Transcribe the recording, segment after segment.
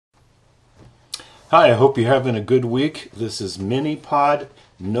Hi, I hope you're having a good week. This is Mini Pod,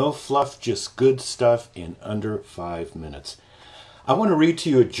 no fluff, just good stuff in under 5 minutes. I want to read to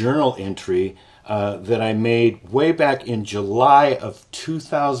you a journal entry that I made way back in July of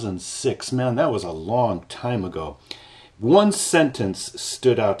 2006. Man, that was a long time ago. One sentence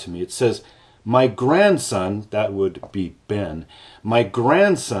stood out to me. It says, "My grandson," that would be Ben, "my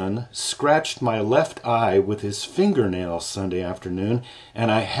grandson scratched my left eye with his fingernail Sunday afternoon,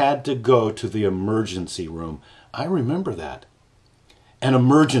 and I had to go to the emergency room." I remember that. An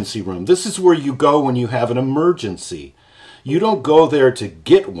emergency room. This is where you go when you have an emergency. You don't go there to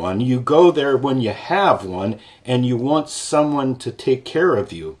get one. You go there when you have one and you want someone to take care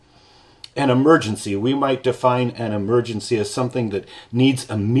of you. An emergency. We might define an emergency as something that needs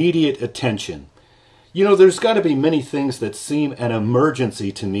immediate attention. You know, there's got to be many things that seem an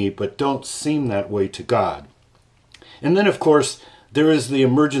emergency to me, but don't seem that way to God. And then, of course, there is the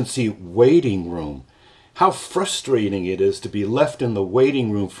emergency waiting room. How frustrating it is to be left in the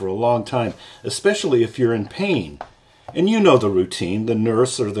waiting room for a long time, especially if you're in pain. And you know the routine. The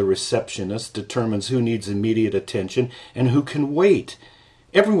nurse or the receptionist determines who needs immediate attention and who can wait.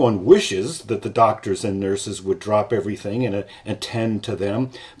 Everyone wishes that the doctors and nurses would drop everything and attend to them,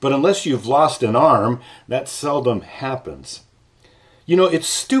 but unless you've lost an arm, that seldom happens. You know, it's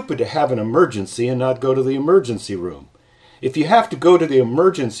stupid to have an emergency and not go to the emergency room. If you have to go to the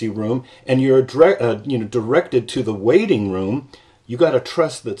emergency room and you're directed to the waiting room, you got to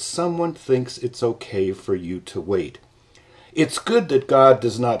trust that someone thinks it's okay for you to wait. It's good that God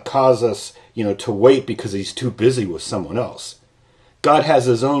does not cause us, to wait because he's too busy with someone else. God has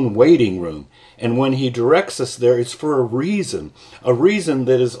his own waiting room, and when he directs us there, it's for a reason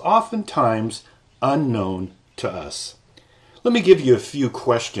that is oftentimes unknown to us. Let me give you a few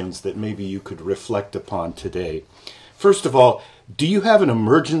questions that maybe you could reflect upon today. First of all, do you have an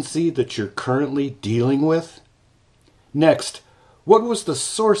emergency that you're currently dealing with? Next, what was the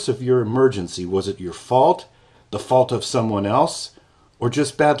source of your emergency? Was it your fault, the fault of someone else, or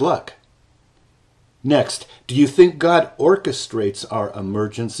just bad luck? Next, do you think God orchestrates our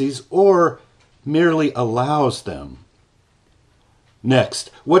emergencies or merely allows them? Next,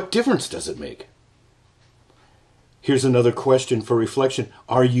 what difference does it make? Here's another question for reflection.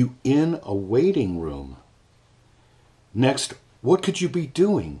 Are you in a waiting room? Next, what could you be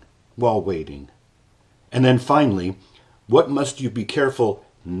doing while waiting? And then finally, what must you be careful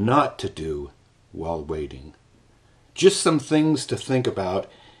not to do while waiting? Just some things to think about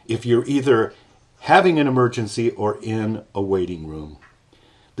if you're either having an emergency or in a waiting room.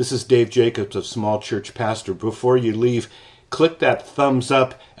 This is Dave Jacobs of Small Church Pastor. Before you leave, click that thumbs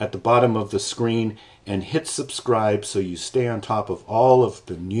up at the bottom of the screen and hit subscribe so you stay on top of all of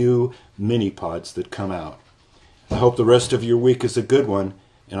the new mini pods that come out. I hope the rest of your week is a good one,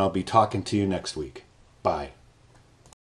 and I'll be talking to you next week. Bye.